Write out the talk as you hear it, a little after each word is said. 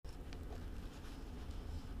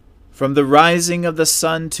From the rising of the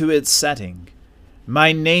sun to its setting,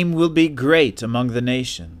 my name will be great among the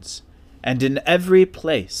nations, and in every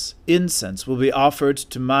place incense will be offered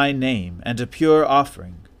to my name, and a pure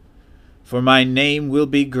offering. For my name will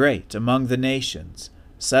be great among the nations,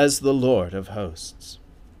 says the Lord of hosts.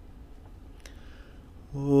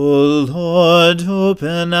 O Lord,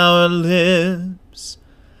 open our lips,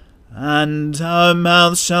 and our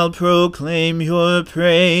mouths shall proclaim your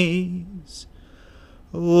praise.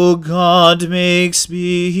 O God, make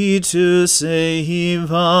speed to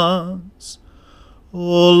save us.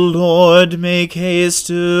 O Lord, make haste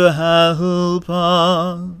to help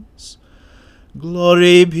us.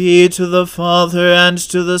 Glory be to the Father, and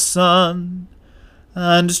to the Son,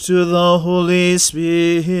 and to the Holy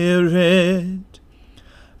Spirit,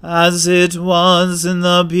 as it was in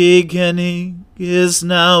the beginning, is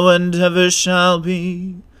now, and ever shall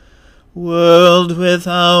be, world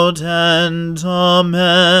without end.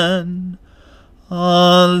 Amen.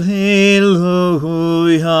 Alleluia.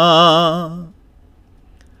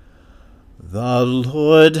 The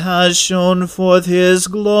Lord has shown forth his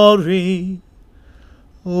glory.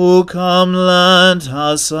 O come, let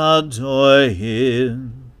us adore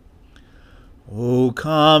him. O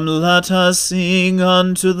come, let us sing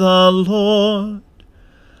unto the Lord.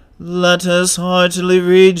 Let us heartily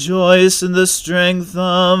rejoice in the strength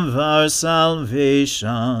of our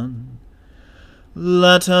salvation.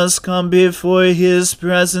 Let us come before his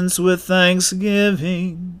presence with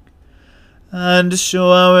thanksgiving, and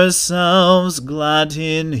show ourselves glad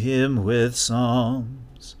in him with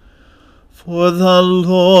psalms. For the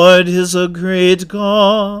Lord is a great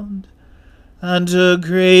God, and a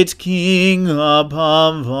great King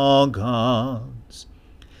above all gods.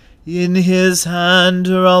 In his hand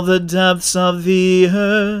are all the depths of the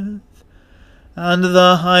earth, and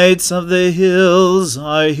the heights of the hills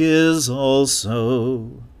are his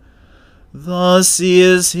also. The sea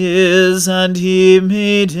is his, and he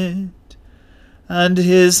made it, and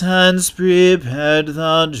his hands prepared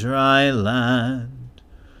the dry land.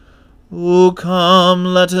 O come,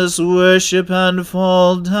 let us worship and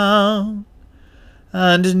fall down,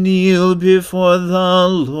 and kneel before the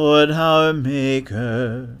Lord our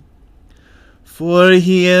Maker. For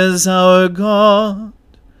he is our God,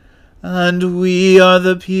 and we are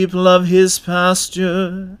the people of his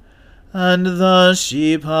pasture, and the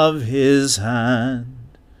sheep of his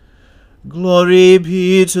hand. Glory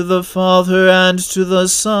be to the Father, and to the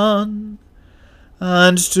Son,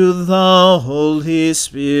 and to the Holy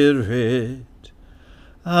Spirit,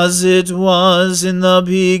 as it was in the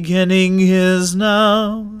beginning, is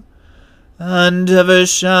now, and ever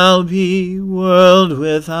shall be, world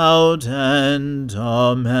without end.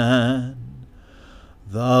 Amen.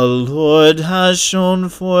 The Lord has shown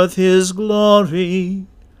forth his glory.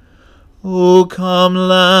 O come,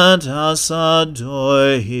 let us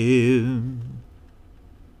adore him.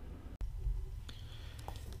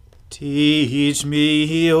 Teach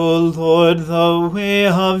me, O Lord, the way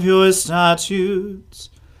of your statutes,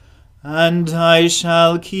 and I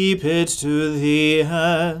shall keep it to the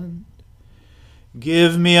end.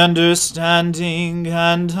 Give me understanding,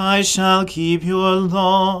 and I shall keep your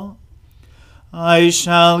law. I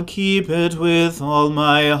shall keep it with all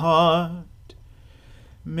my heart.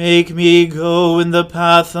 Make me go in the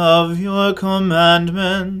path of your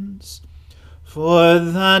commandments, for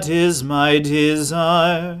that is my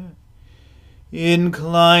desire.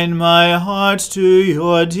 Incline my heart to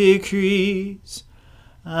your decrees,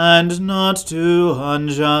 and not to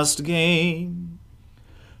unjust gain.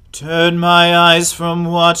 Turn my eyes from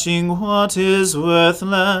watching what is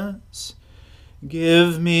worthless.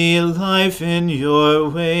 Give me life in your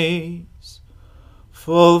ways.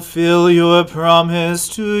 Fulfill your promise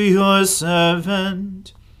to your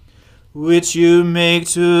servant, which you make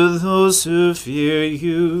to those who fear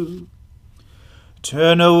you.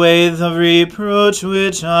 Turn away the reproach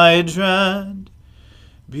which I dread,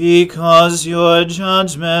 because your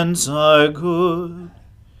judgments are good.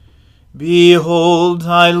 Behold,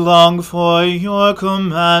 I long for your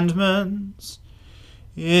commandments.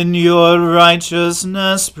 In your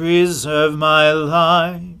righteousness preserve my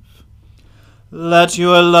life. Let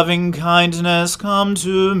your loving kindness come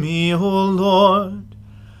to me, O Lord,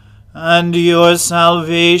 and your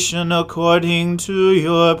salvation according to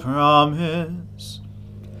your promise.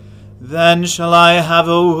 Then shall I have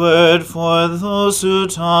a word for those who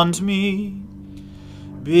taunt me,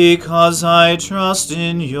 because I trust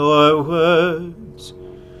in your words.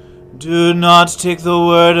 Do not take the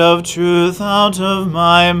word of truth out of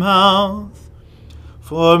my mouth,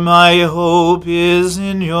 for my hope is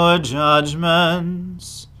in your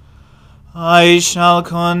judgments. I shall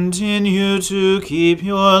continue to keep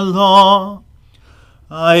your law.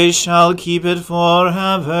 I shall keep it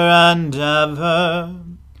forever and ever.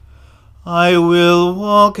 I will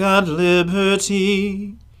walk at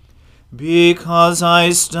liberty, because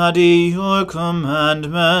I study your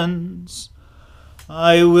commandments.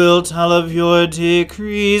 I will tell of your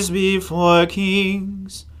decrees before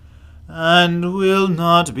kings, and will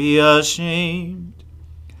not be ashamed.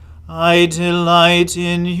 I delight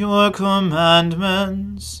in your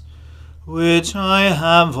commandments, which I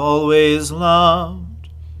have always loved.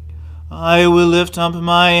 I will lift up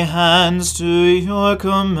my hands to your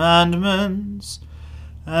commandments,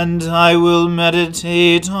 and I will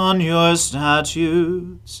meditate on your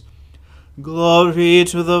statutes. Glory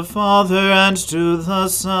to the Father, and to the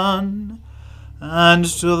Son, and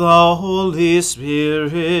to the Holy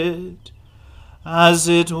Spirit, as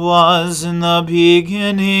it was in the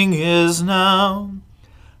beginning, is now,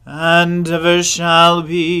 and ever shall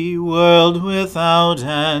be, world without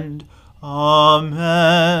end.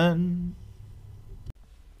 Amen.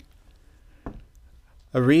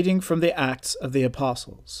 A reading from the Acts of the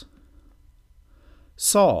Apostles.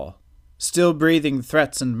 Saul, still breathing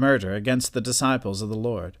threats and murder against the disciples of the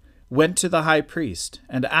Lord, went to the high priest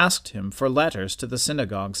and asked him for letters to the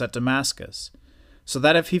synagogues at Damascus, so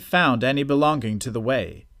that if he found any belonging to the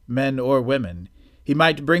way, men or women, he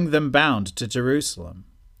might bring them bound to Jerusalem.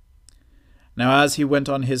 Now as he went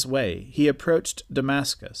on his way, he approached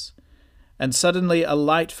Damascus, and suddenly a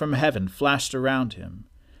light from heaven flashed around him,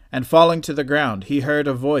 and falling to the ground, he heard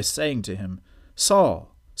a voice saying to him,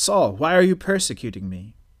 Saul, Saul, why are you persecuting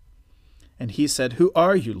me? And he said, Who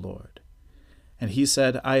are you, Lord? And he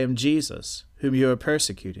said, I am Jesus, whom you are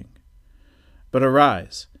persecuting. But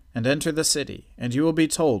arise, and enter the city, and you will be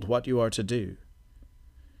told what you are to do.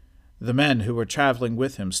 The men who were traveling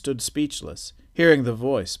with him stood speechless, hearing the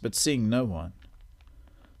voice, but seeing no one.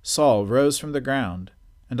 Saul rose from the ground,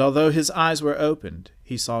 and although his eyes were opened,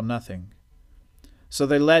 he saw nothing. So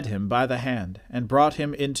they led him by the hand, and brought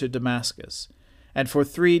him into Damascus, and for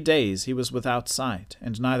 3 days he was without sight,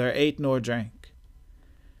 and neither ate nor drank.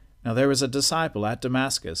 Now there was a disciple at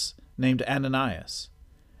Damascus, named Ananias,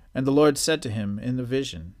 and the Lord said to him in the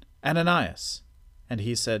vision, Ananias. And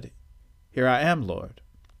he said, Here I am, Lord.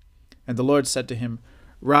 And the Lord said to him,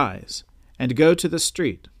 Rise, and go to the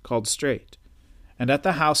street called Straight, and at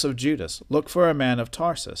the house of Judas look for a man of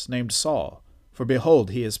Tarsus named Saul, for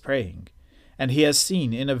behold, he is praying. And he has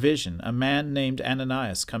seen in a vision a man named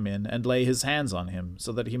Ananias come in and lay his hands on him,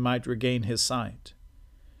 so that he might regain his sight.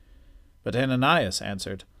 But Ananias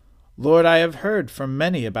answered, Lord, I have heard from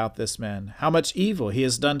many about this man, how much evil he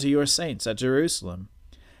has done to your saints at Jerusalem.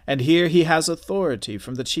 And here he has authority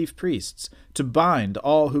from the chief priests to bind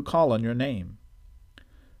all who call on your name.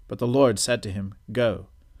 But the Lord said to him, Go,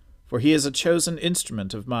 for he is a chosen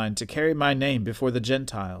instrument of mine to carry my name before the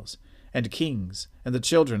Gentiles, and kings, and the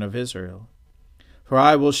children of Israel. For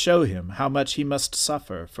I will show him how much he must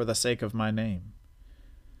suffer for the sake of my name.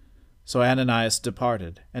 So Ananias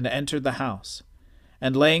departed, and entered the house,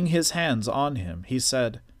 and laying his hands on him, he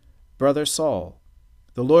said, Brother Saul,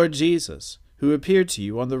 the Lord Jesus, who appeared to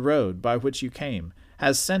you on the road by which you came,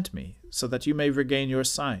 has sent me, so that you may regain your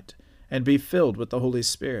sight, and be filled with the Holy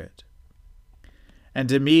Spirit.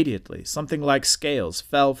 And immediately something like scales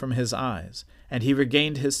fell from his eyes, and he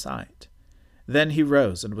regained his sight. Then he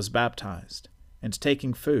rose and was baptized, and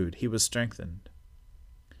taking food he was strengthened.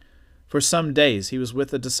 For some days he was with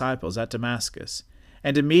the disciples at Damascus,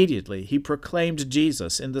 and immediately he proclaimed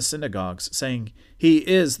Jesus in the synagogues, saying, He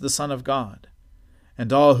is the Son of God.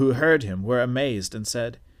 And all who heard him were amazed, and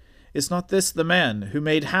said, Is not this the man who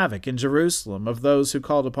made havoc in Jerusalem of those who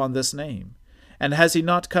called upon this name? And has he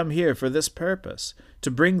not come here for this purpose, to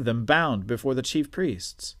bring them bound before the chief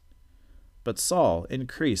priests? But Saul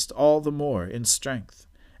increased all the more in strength,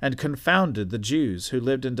 and confounded the Jews who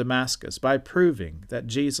lived in Damascus by proving that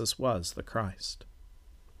Jesus was the Christ.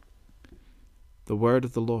 The word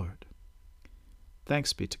of the Lord.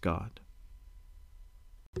 Thanks be to God.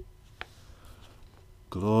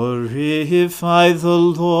 Glorify the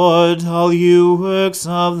Lord, all you works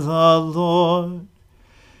of the Lord.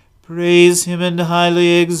 Praise him and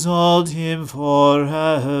highly exalt him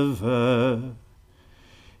forever.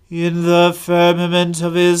 In the firmament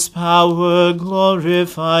of his power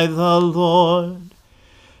glorify the Lord.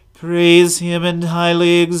 Praise him and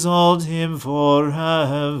highly exalt him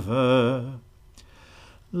forever.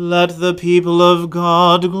 Let the people of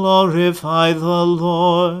God glorify the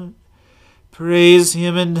Lord. Praise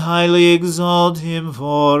him and highly exalt him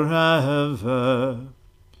forever.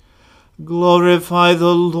 Glorify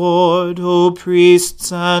the Lord, O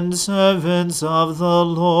priests and servants of the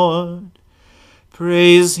Lord.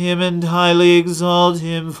 Praise him and highly exalt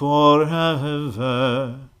him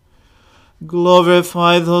forever.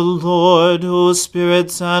 Glorify the Lord, O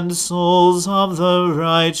spirits and souls of the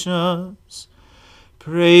righteous.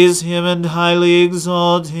 Praise him and highly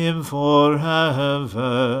exalt him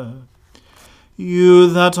forever. You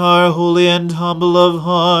that are holy and humble of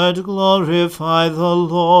heart, glorify the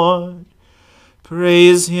Lord.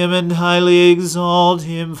 Praise him and highly exalt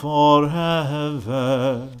him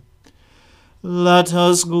forever. Let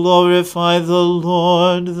us glorify the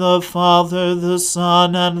Lord, the Father, the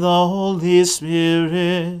Son, and the Holy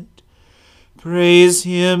Spirit. Praise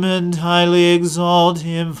him and highly exalt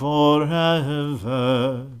him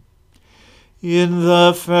forever. In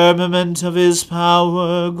the firmament of his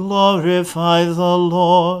power, glorify the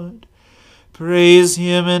Lord. Praise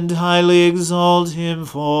him and highly exalt him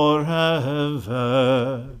forever.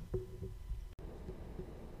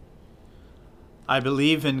 I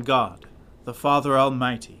believe in God, the Father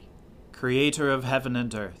Almighty, creator of heaven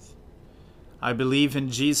and earth. I believe in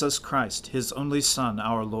Jesus Christ, his only Son,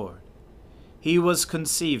 our Lord. He was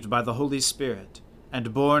conceived by the Holy Spirit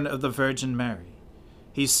and born of the Virgin Mary.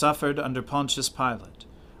 He suffered under Pontius Pilate,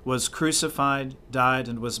 was crucified, died,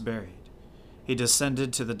 and was buried. He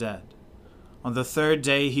descended to the dead. On the third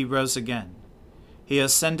day he rose again. He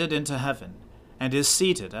ascended into heaven and is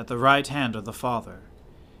seated at the right hand of the Father.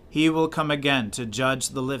 He will come again to judge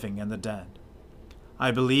the living and the dead.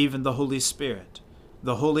 I believe in the Holy Spirit,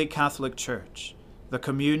 the Holy Catholic Church, the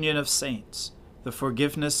communion of saints, the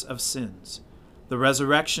forgiveness of sins, the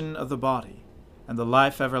resurrection of the body, and the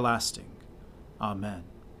life everlasting. Amen.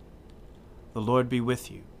 The Lord be with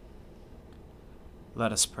you.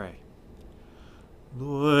 Let us pray.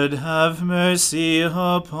 Lord, have mercy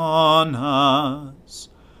upon us.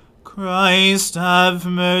 Christ, have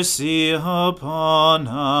mercy upon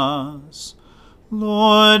us.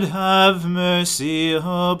 Lord, have mercy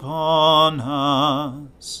upon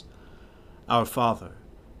us. Our Father,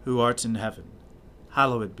 who art in heaven,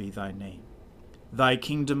 hallowed be thy name. Thy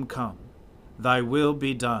kingdom come, thy will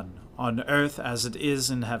be done, on earth as it is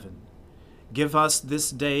in heaven. Give us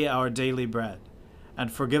this day our daily bread,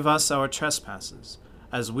 and forgive us our trespasses,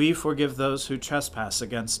 as we forgive those who trespass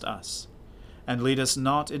against us. And lead us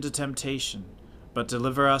not into temptation, but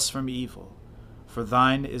deliver us from evil. For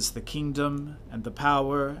thine is the kingdom, and the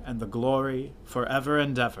power, and the glory, forever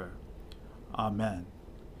and ever. Amen.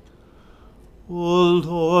 O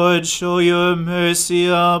Lord, show your mercy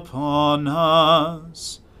upon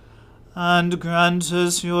us, and grant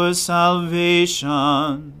us your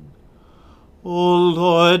salvation. O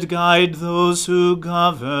Lord, guide those who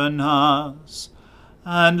govern us,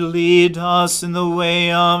 and lead us in the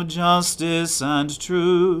way of justice and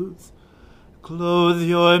truth. Clothe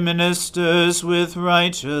your ministers with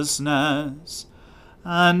righteousness,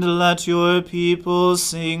 and let your people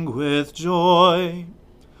sing with joy.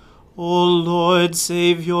 O Lord,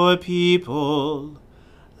 save your people,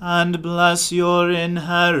 and bless your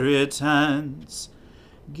inheritance.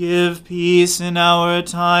 Give peace in our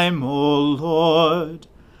time, O Lord,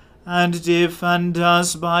 and defend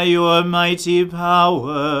us by your mighty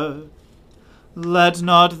power. Let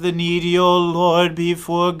not the needy, O Lord, be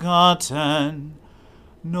forgotten,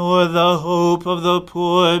 nor the hope of the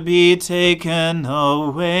poor be taken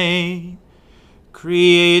away.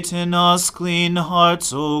 Create in us clean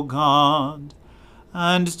hearts, O God,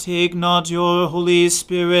 and take not your Holy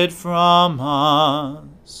Spirit from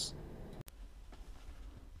us.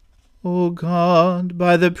 O God,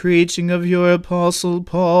 by the preaching of your Apostle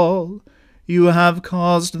Paul, you have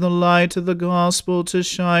caused the light of the gospel to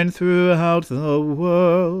shine throughout the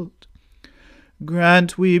world.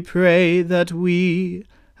 Grant, we pray, that we,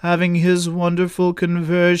 having his wonderful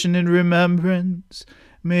conversion in remembrance,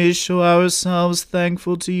 may show ourselves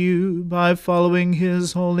thankful to you by following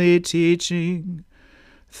his holy teaching.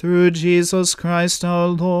 Through Jesus Christ our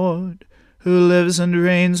Lord, who lives and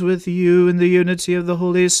reigns with you in the unity of the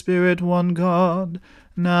Holy Spirit, one God,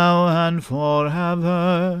 now and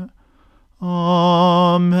forever.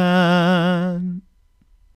 Amen.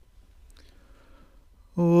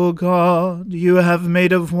 O God, you have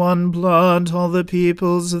made of one blood all the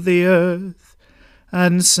peoples of the earth,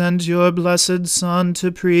 and sent your blessed Son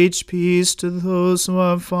to preach peace to those who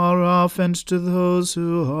are far off and to those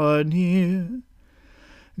who are near.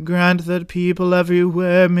 Grant that people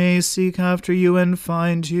everywhere may seek after you and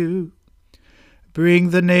find you. Bring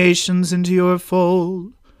the nations into your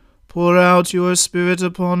fold. Pour out your Spirit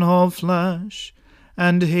upon all flesh,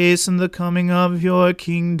 and hasten the coming of your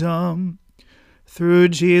kingdom. Through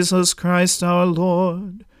Jesus Christ our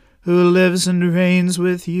Lord, who lives and reigns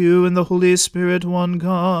with you in the Holy Spirit, one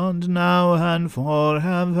God, now and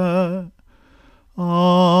forever.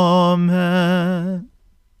 Amen.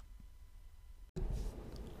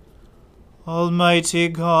 Almighty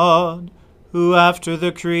God, who after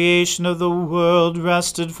the creation of the world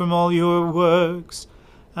rested from all your works,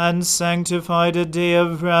 and sanctified a day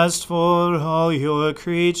of rest for all your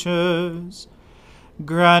creatures,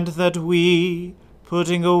 grant that we,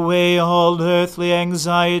 putting away all earthly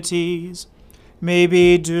anxieties, may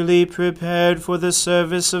be duly prepared for the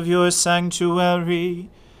service of your sanctuary,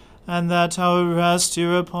 and that our rest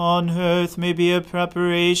here upon earth may be a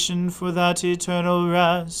preparation for that eternal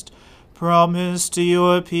rest promised to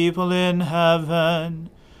your people in heaven.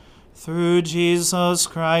 Through Jesus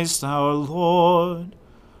Christ our Lord.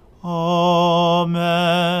 Amen.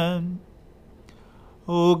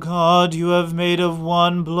 O God, you have made of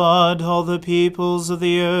one blood all the peoples of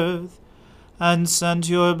the earth, and sent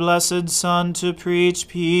your blessed Son to preach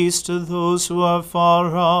peace to those who are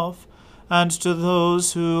far off, and to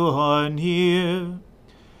those who are near.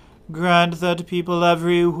 Grant that people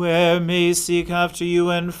everywhere may seek after you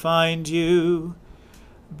and find you.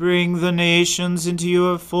 Bring the nations into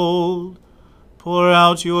your fold. Pour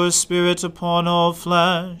out your Spirit upon all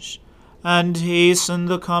flesh, and hasten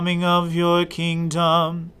the coming of your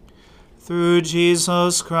kingdom. Through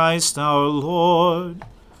Jesus Christ our Lord.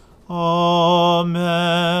 Amen.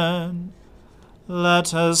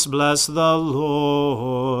 Let us bless the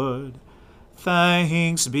Lord.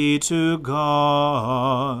 Thanks be to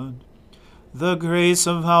God. The grace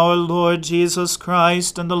of our Lord Jesus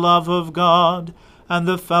Christ, and the love of God, and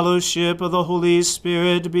the fellowship of the Holy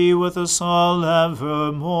Spirit be with us all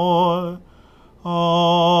evermore.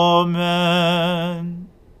 Amen.